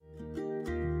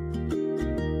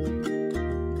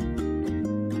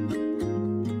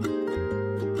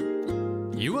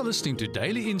are listening to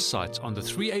Daily Insights on the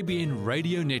 3ABN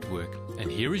Radio Network, and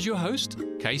here is your host,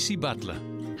 Kaysie Butler.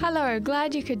 Hello,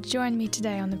 glad you could join me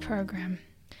today on the program.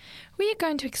 We are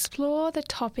going to explore the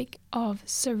topic of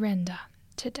surrender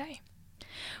today.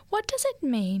 What does it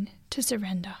mean to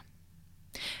surrender?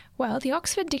 Well, the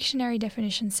Oxford Dictionary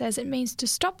definition says it means to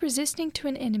stop resisting to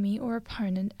an enemy or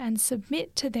opponent and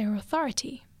submit to their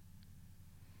authority.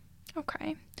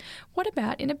 Okay, what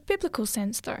about in a biblical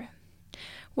sense though?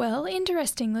 Well,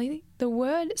 interestingly, the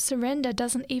word surrender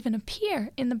doesn't even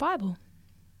appear in the Bible.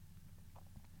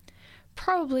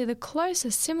 Probably the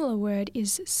closest similar word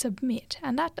is submit,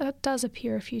 and that does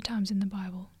appear a few times in the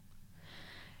Bible.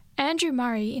 Andrew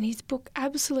Murray, in his book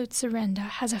Absolute Surrender,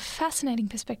 has a fascinating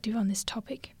perspective on this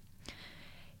topic.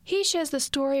 He shares the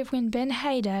story of when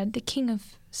Ben-Hadad, the king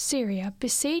of Syria,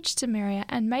 besieged Samaria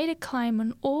and made a claim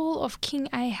on all of King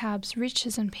Ahab's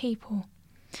riches and people.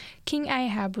 King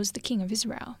Ahab was the king of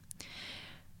Israel.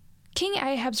 King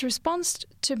Ahab's response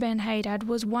to Ben-Hadad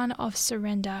was one of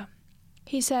surrender.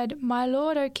 He said, "My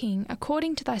lord, O king,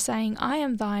 according to thy saying, I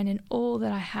am thine and all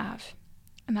that I have."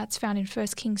 And that's found in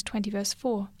 1 Kings 20 verse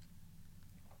 4.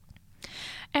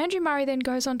 Andrew Murray then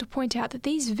goes on to point out that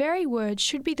these very words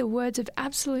should be the words of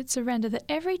absolute surrender that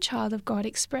every child of God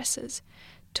expresses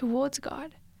towards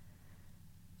God.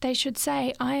 They should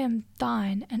say, "I am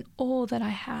thine and all that I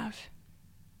have."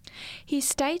 He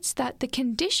states that the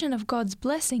condition of God's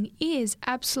blessing is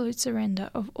absolute surrender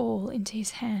of all into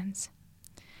his hands.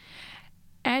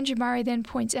 Andrew Murray then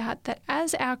points out that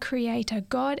as our Creator,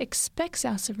 God expects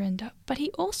our surrender, but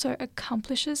he also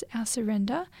accomplishes our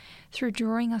surrender through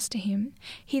drawing us to him.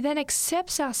 He then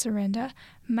accepts our surrender,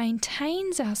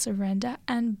 maintains our surrender,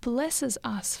 and blesses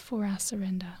us for our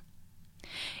surrender.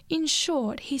 In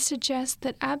short, he suggests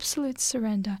that absolute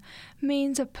surrender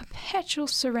means a perpetual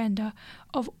surrender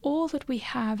of all that we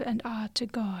have and are to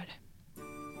God.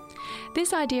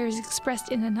 This idea is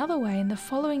expressed in another way in the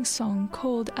following song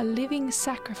called "A Living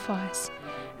Sacrifice,"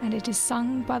 and it is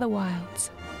sung by the Wilds.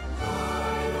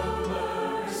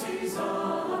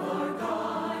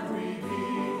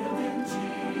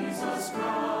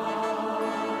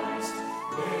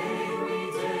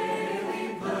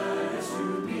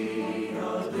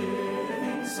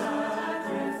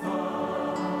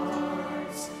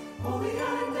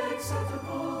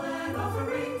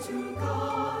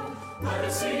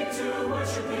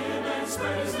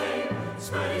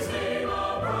 Spread his name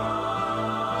abroad.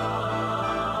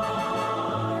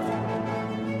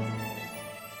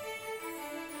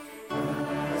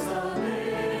 As a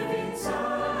living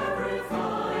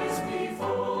sacrifice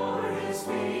before his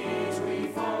feet we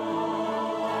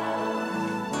fall.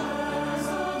 As a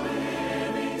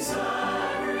living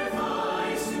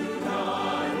sacrifice to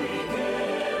God we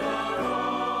give our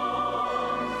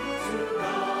all. To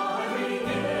God we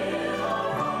give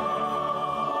our all.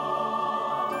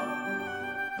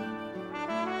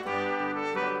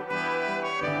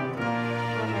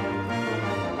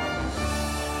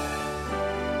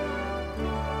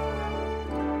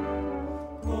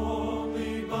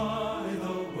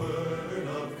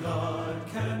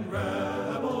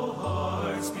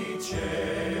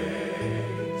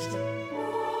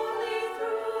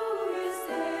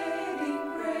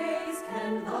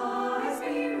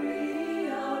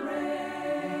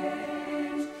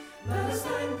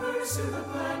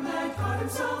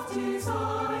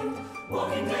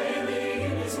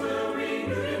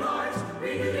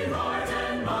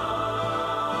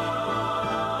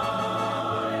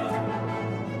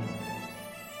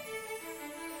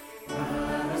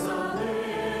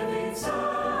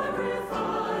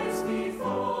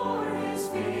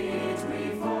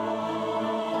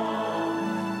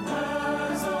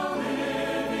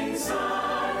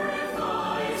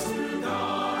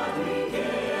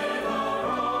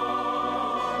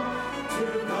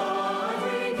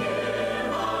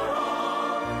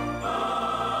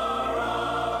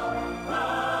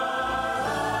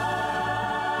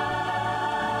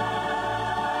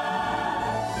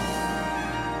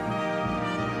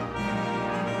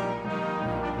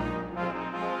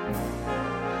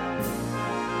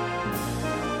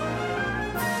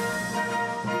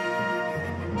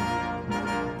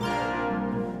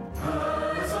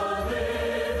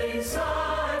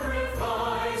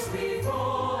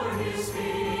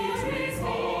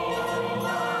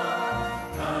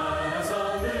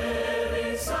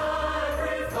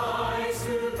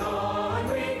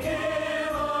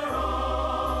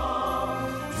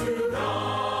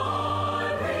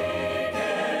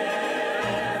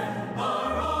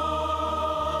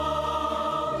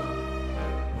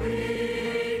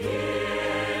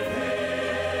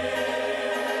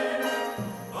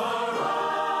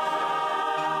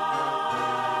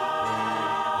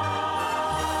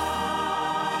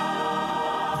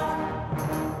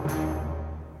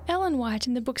 Wright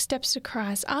in the book Steps to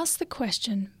Christ asks the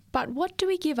question, but what do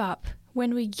we give up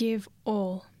when we give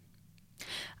all?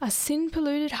 A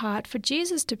sin-polluted heart for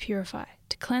Jesus to purify,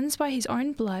 to cleanse by his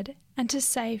own blood, and to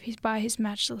save by his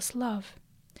matchless love.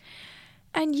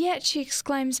 And yet, she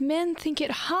exclaims, men think it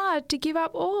hard to give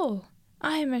up all.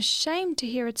 I am ashamed to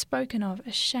hear it spoken of,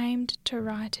 ashamed to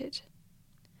write it.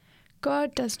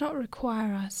 God does not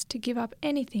require us to give up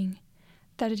anything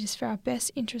that it is for our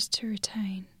best interest to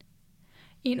retain.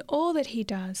 In all that he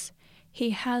does,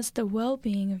 he has the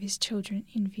well-being of his children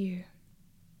in view.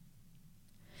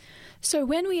 So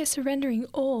when we are surrendering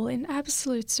all in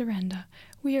absolute surrender,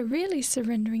 we are really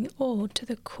surrendering all to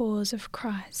the cause of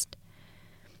Christ.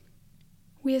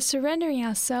 We are surrendering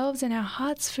ourselves and our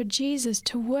hearts for Jesus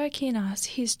to work in us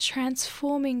his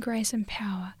transforming grace and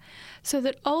power, so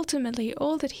that ultimately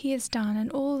all that he has done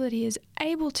and all that he is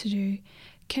able to do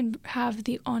can have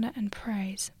the honour and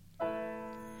praise.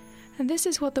 And this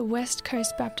is what the West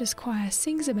Coast Baptist Choir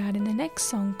sings about in the next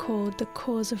song called The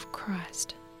Cause of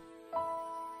Christ.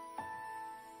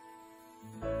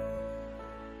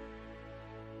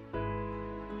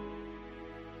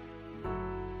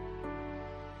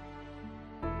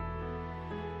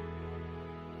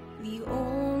 The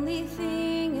only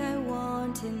thing I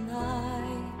want in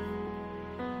life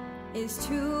is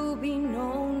to be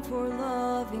known for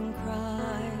loving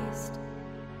Christ,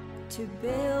 to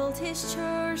build his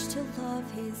church, to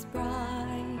love his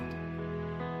bride,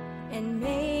 and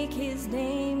make his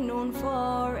name known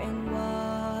far and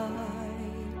wide.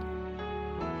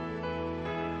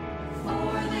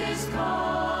 For this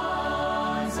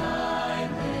cause I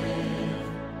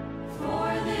live,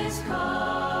 for this cause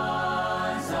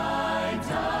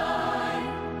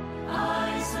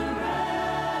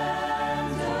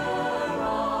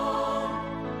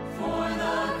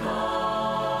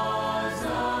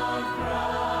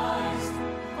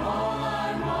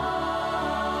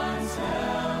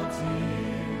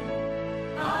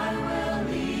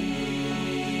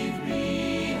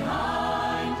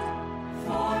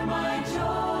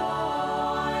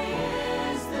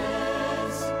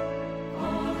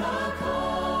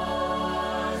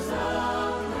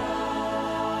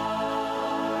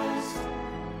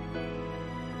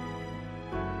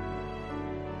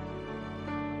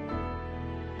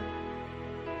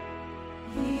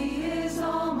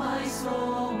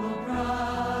soul will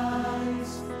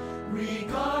prize,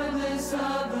 regardless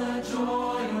of the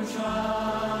joy or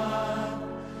trial.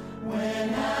 When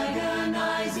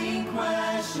agonizing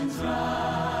questions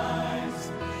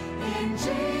rise, in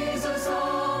Jesus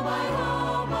all my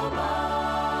hope abides.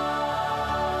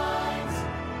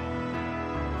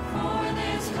 For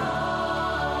this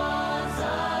cause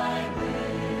I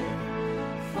live,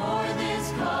 for this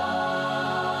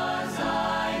cause I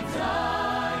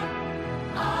die.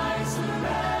 I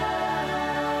surrender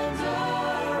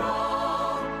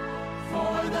all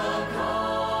for the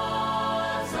cause.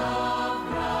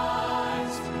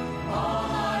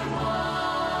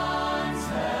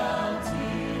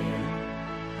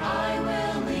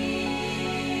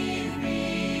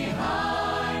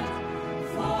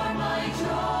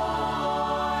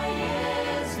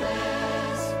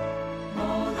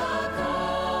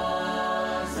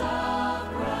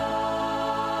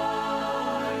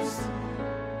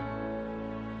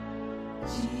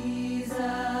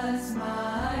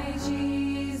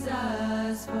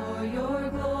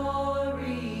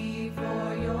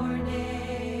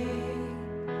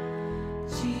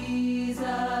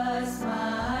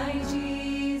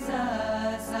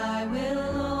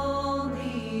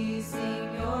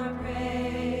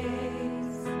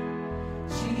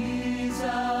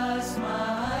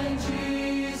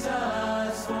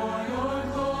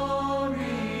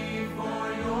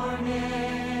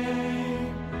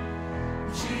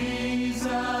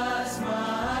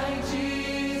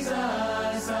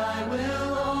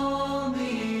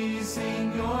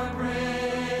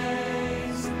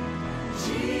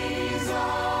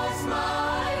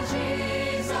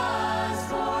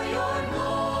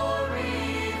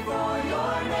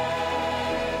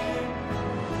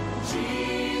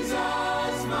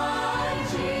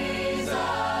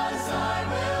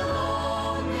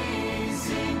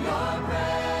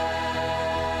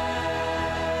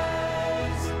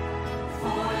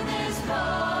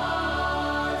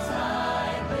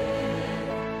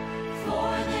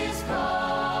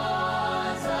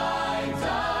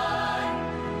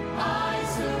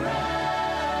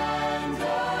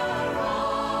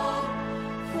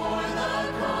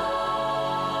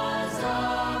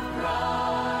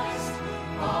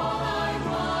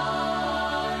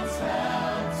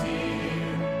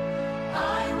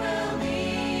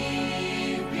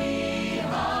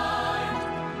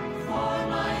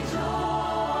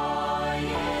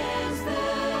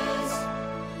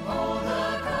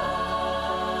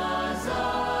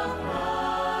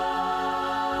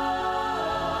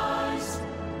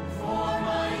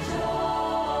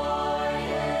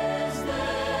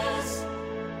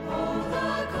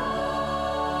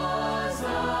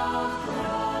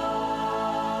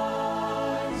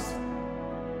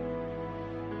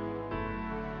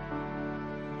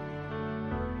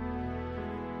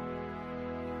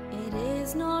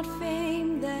 is not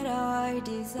fame that I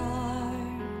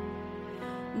desire,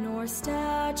 nor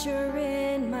stature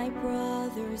in my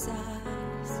brother's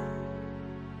eyes.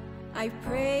 I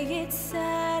pray it's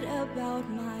said about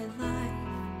my life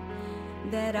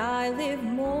that I live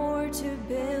more to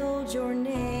build your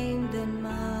name than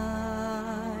mine.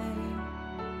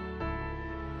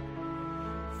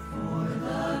 For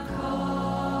the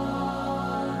cause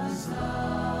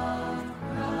of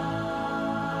Christ.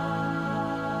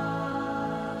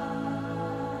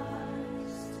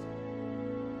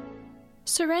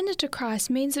 Surrender to Christ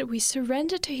means that we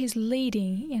surrender to His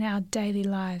leading in our daily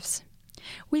lives.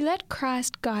 We let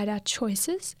Christ guide our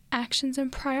choices, actions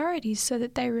and priorities so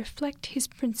that they reflect His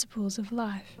principles of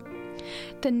life.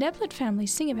 The Neblet family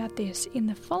sing about this in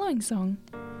the following song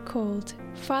called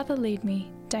Father Lead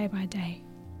Me Day by Day.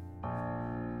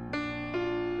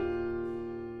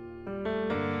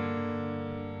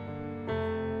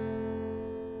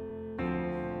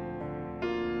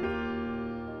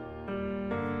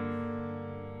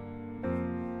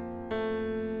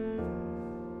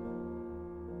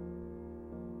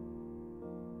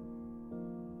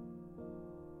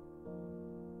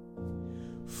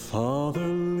 Father,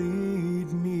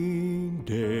 lead me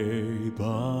day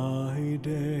by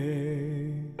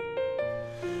day,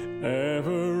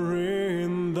 ever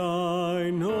in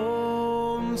thine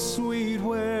own sweet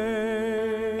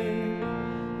way.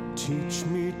 Teach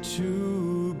me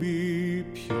to be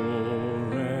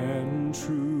pure and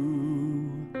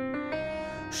true.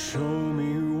 Show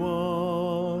me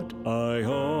what I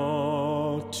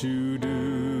ought to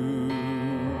do.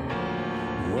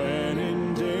 When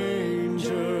in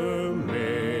danger,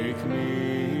 make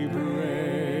me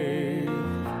brave.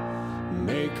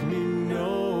 Make me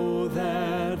know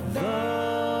that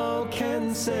thou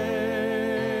can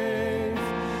save.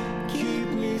 Keep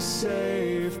me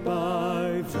safe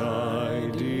by thy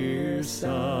dear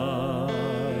side.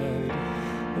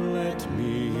 Let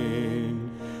me in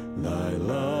thy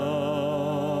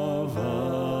love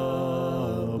abide.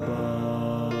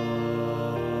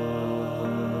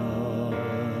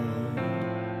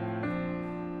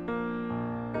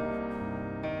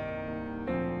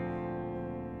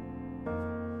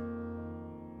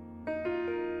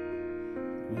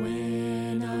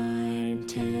 When I'm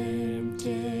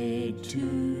tempted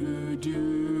to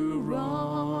do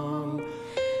wrong,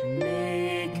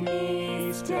 make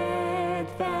me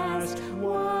steadfast,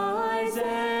 wise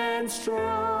and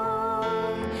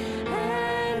strong.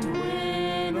 And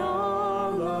when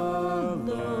all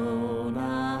alone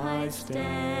I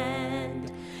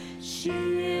stand,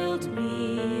 shield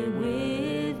me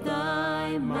with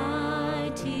thy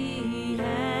mighty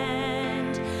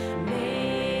hand.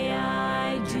 May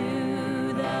I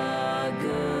do the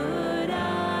good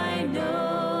I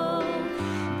know,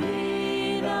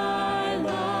 be thy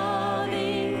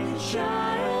loving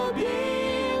child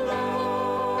below,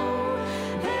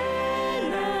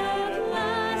 and at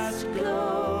last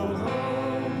go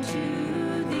home to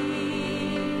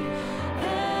thee,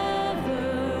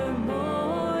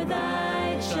 evermore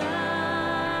thy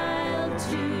child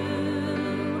too.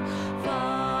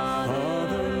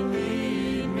 Father,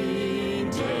 lead me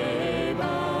day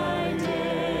by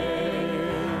day,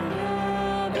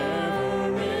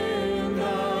 ever in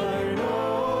thine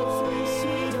own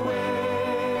sweet way.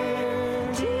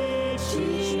 Teach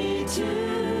me to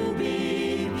be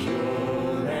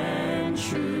pure and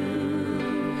true.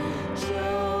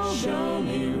 Show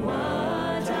me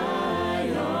what I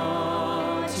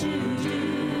ought to do.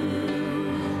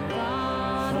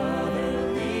 Father,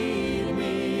 lead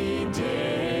me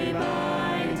day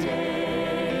by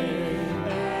day,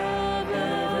 ever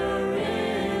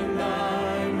in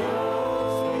thine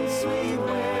own sweet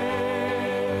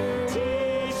way.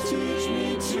 Teach me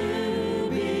to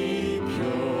be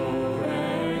pure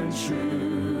and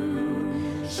true.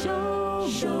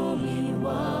 Show me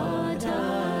what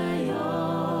I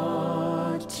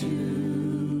ought to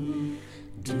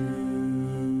do.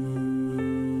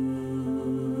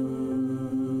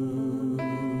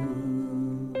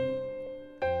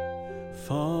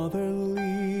 Father,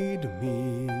 lead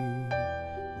me,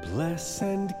 bless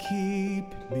and keep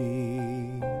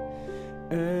me,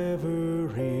 ever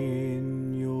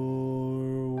in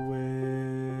your way.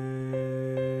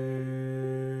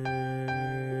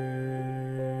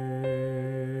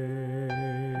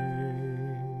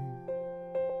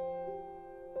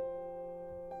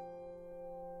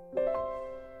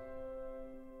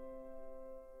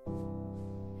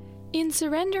 In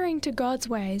surrendering to God's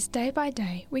ways day by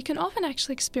day, we can often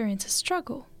actually experience a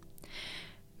struggle.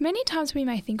 Many times we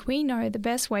may think we know the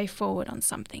best way forward on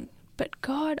something, but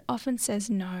God often says,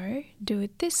 no, do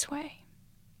it this way.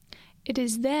 It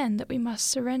is then that we must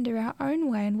surrender our own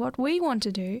way and what we want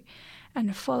to do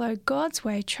and follow God's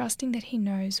way, trusting that He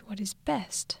knows what is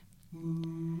best.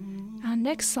 Our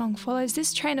next song follows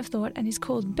this train of thought and is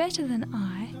called Better Than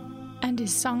I and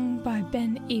is sung by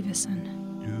Ben Everson.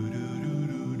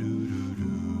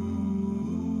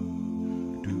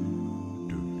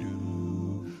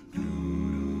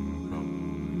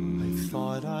 I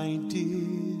thought I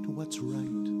did what's right.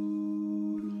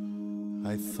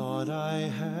 I thought I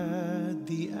had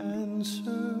the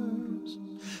answers.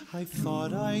 I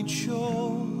thought I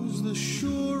chose the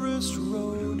surest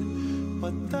road,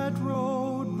 but that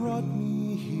road brought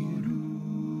me here.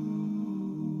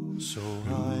 So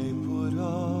I put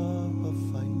up a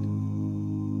fight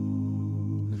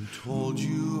and told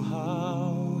you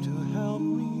how to help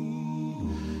me.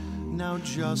 Now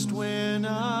just when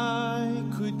I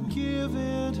could give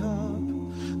it up,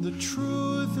 the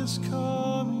truth is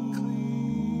coming clear.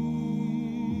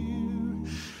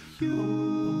 You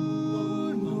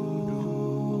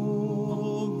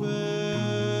know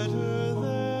better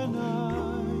than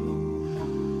I.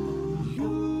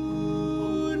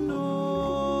 You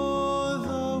know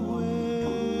the way.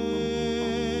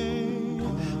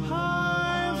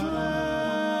 I've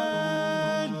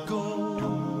let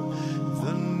go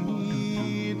the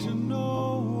need to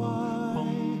know why.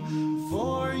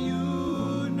 For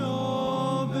you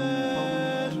know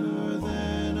better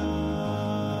than I.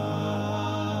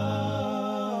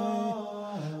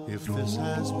 If this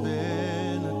has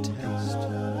been a test,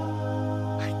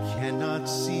 I cannot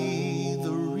see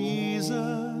the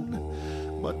reason,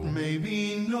 but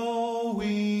maybe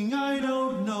knowing I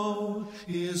don't know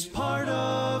is part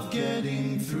of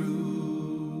getting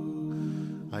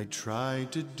through. I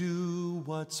tried to do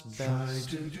what's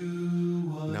best.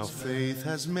 Now faith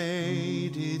has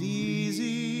made it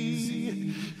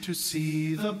easy to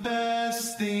see the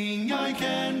best thing I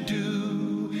can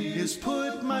do is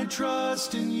put my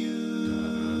trust in you.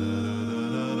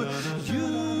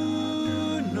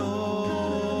 You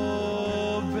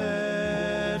know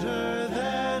better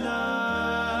than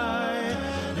I.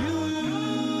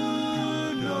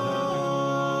 You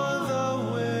know the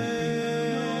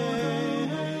way.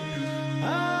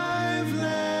 I've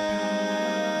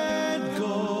let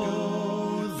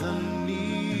go the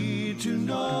need to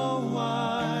know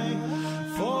why.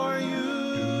 For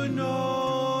you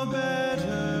know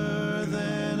better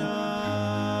than I.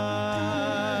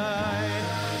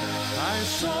 I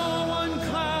saw one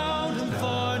cloud and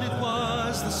thought it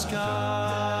was the sky.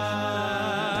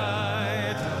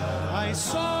 I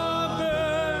saw a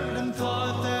bird and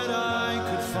thought that I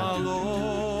could follow.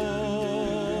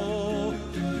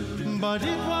 But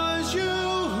it was you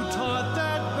who taught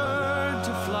that bird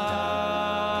to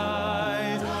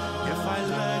fly. If I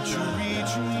let you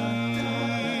reach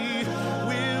me,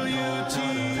 will you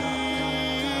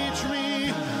teach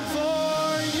me?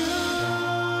 For you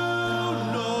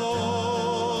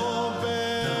know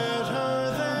better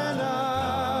than I.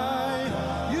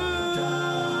 You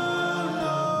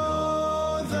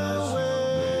know the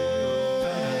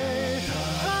way.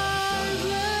 I've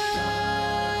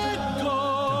let go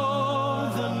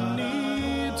the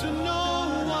need to know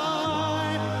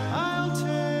why. I'll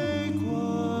take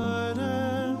what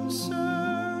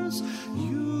answers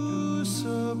you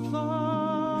supply.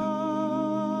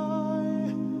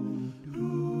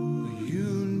 You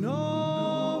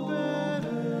know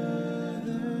better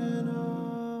than I.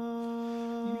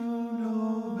 You know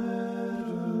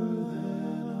better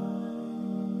than I.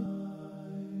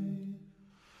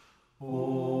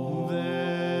 Oh,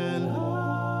 than I.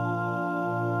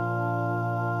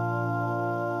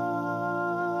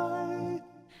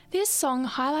 This song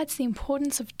highlights the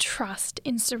importance of trust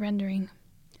in surrendering.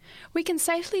 We can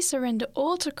safely surrender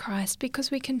all to Christ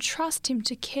because we can trust Him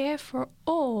to care for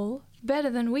all better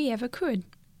than we ever could.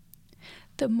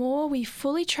 The more we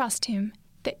fully trust Him,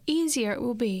 the easier it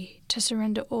will be to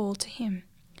surrender all to Him.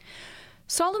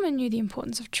 Solomon knew the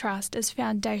importance of trust as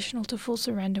foundational to full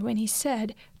surrender when he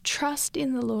said, "Trust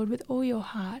in the Lord with all your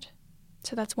heart."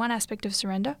 So that's one aspect of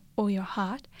surrender, all your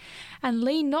heart. "And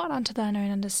lean not unto thine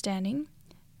own understanding.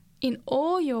 In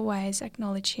all your ways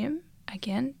acknowledge Him."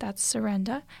 Again, that's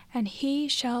surrender. "And He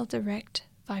shall direct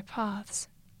thy paths."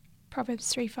 Proverbs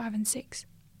 3, 5 and 6.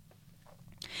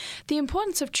 The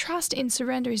importance of trust in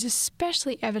surrender is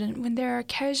especially evident when there are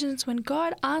occasions when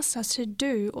God asks us to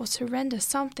do or surrender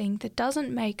something that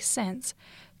doesn't make sense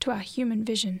to our human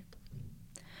vision.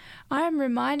 I am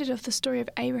reminded of the story of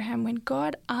Abraham when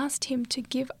God asked him to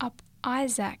give up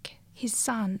Isaac, his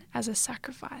son, as a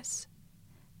sacrifice.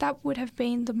 That would have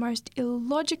been the most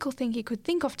illogical thing he could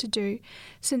think of to do,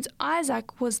 since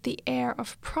Isaac was the heir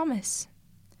of promise.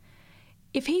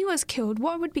 If he was killed,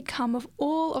 what would become of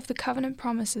all of the covenant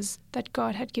promises that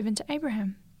God had given to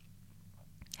Abraham?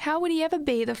 How would he ever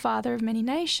be the father of many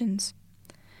nations?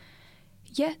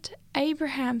 Yet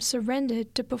Abraham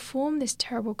surrendered to perform this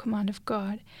terrible command of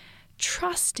God,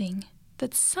 trusting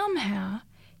that somehow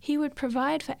he would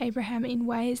provide for Abraham in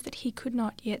ways that he could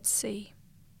not yet see.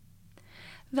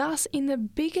 Thus, in the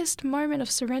biggest moment of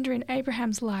surrender in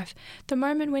Abraham's life, the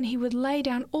moment when he would lay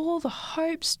down all the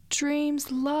hopes,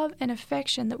 dreams, love, and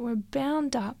affection that were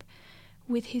bound up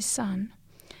with his son,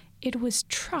 it was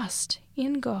trust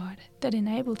in God that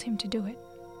enabled him to do it.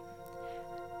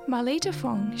 Marlita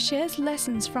Fong shares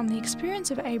lessons from the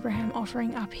experience of Abraham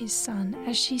offering up his son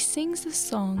as she sings the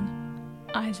song,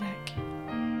 Isaac.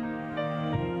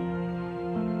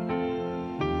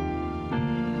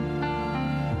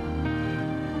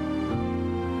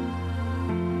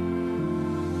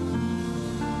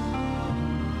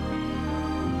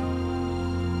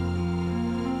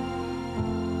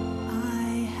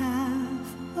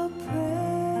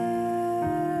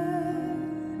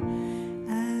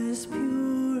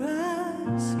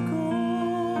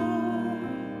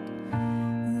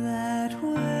 That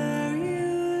where you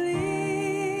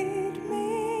lead me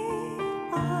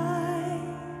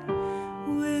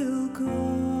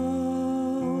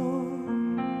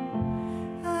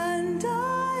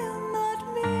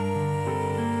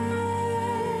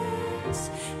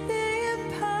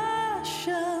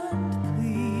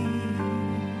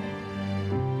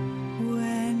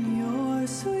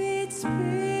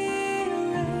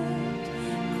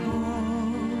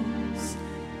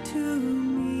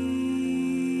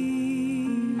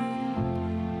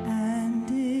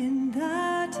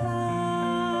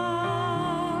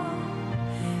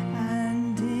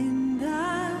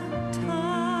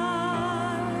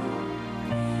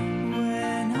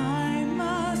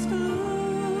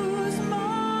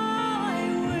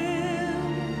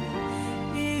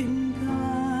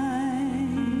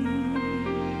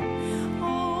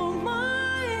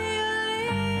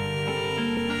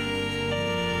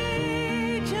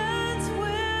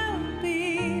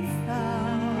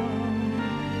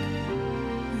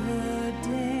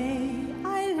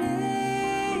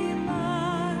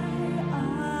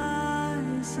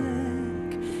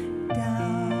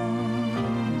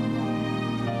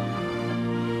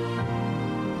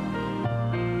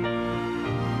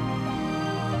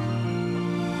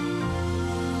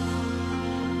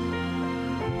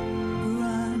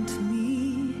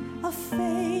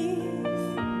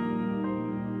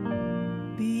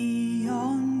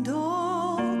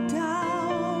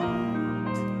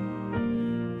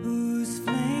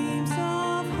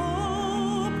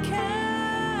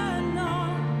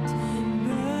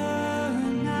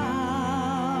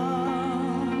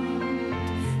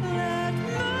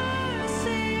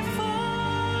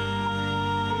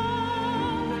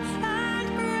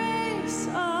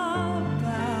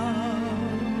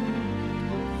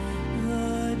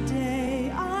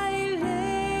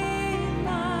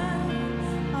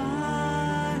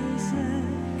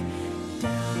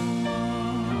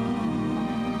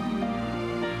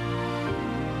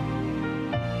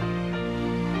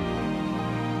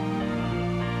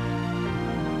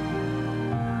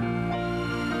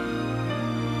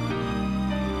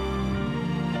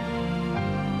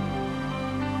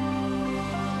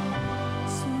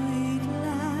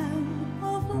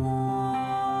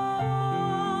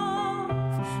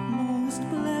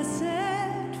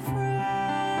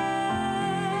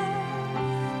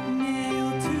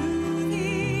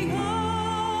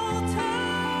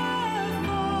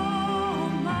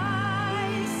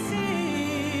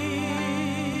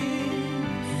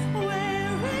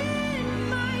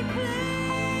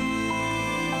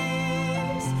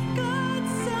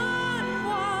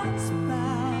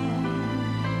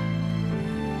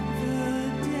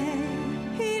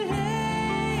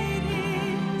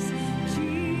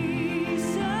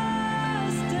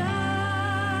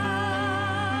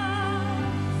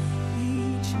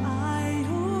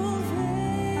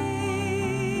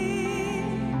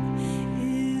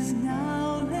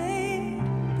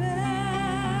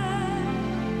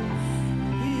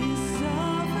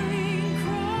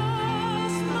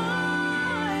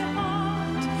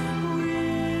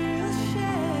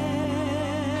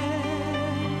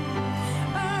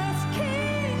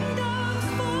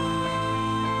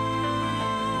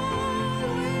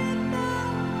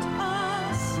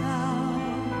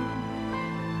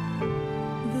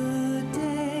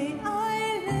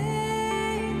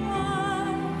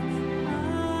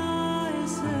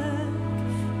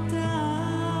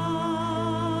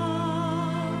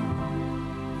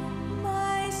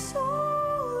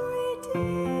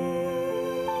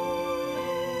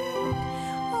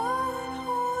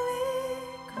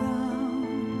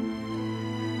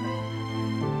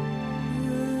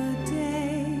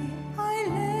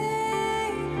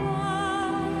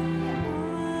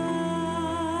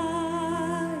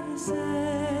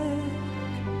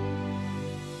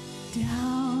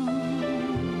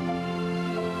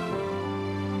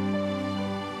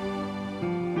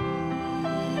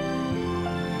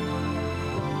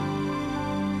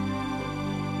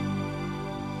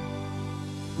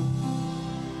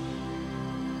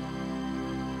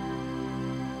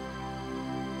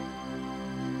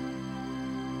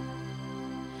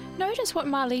notice what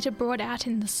Marlita brought out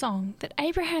in the song, that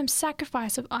Abraham's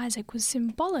sacrifice of Isaac was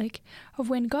symbolic of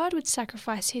when God would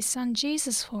sacrifice his son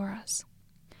Jesus for us.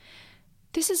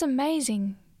 This is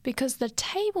amazing because the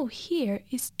table here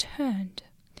is turned.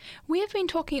 We have been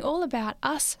talking all about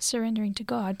us surrendering to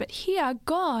God, but here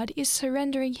God is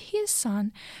surrendering his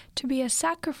son to be a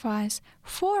sacrifice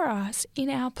for us in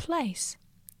our place.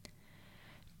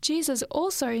 Jesus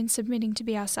also, in submitting to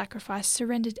be our sacrifice,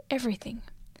 surrendered everything.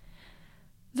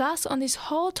 Thus, on this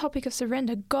whole topic of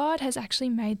surrender, God has actually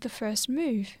made the first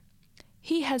move.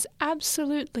 He has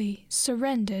absolutely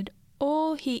surrendered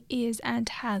all he is and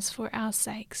has for our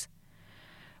sakes.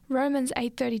 Romans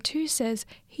 8:32 says,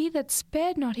 "He that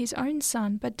spared not his own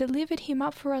son, but delivered him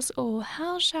up for us all,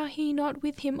 how shall he not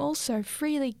with him also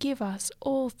freely give us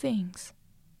all things?"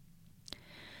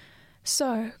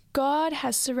 So, God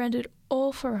has surrendered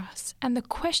all for us, and the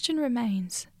question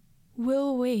remains,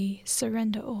 will we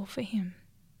surrender all for him?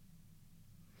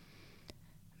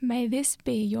 May this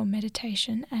be your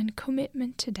meditation and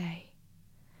commitment today.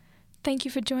 Thank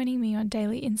you for joining me on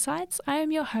Daily Insights. I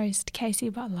am your host,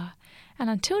 Kaysie Butler,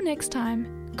 and until next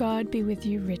time, God be with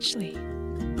you richly.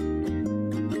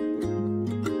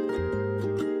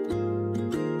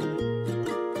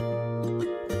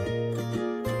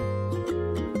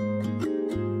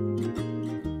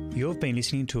 You've been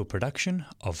listening to a production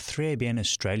of 3ABN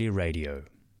Australia Radio.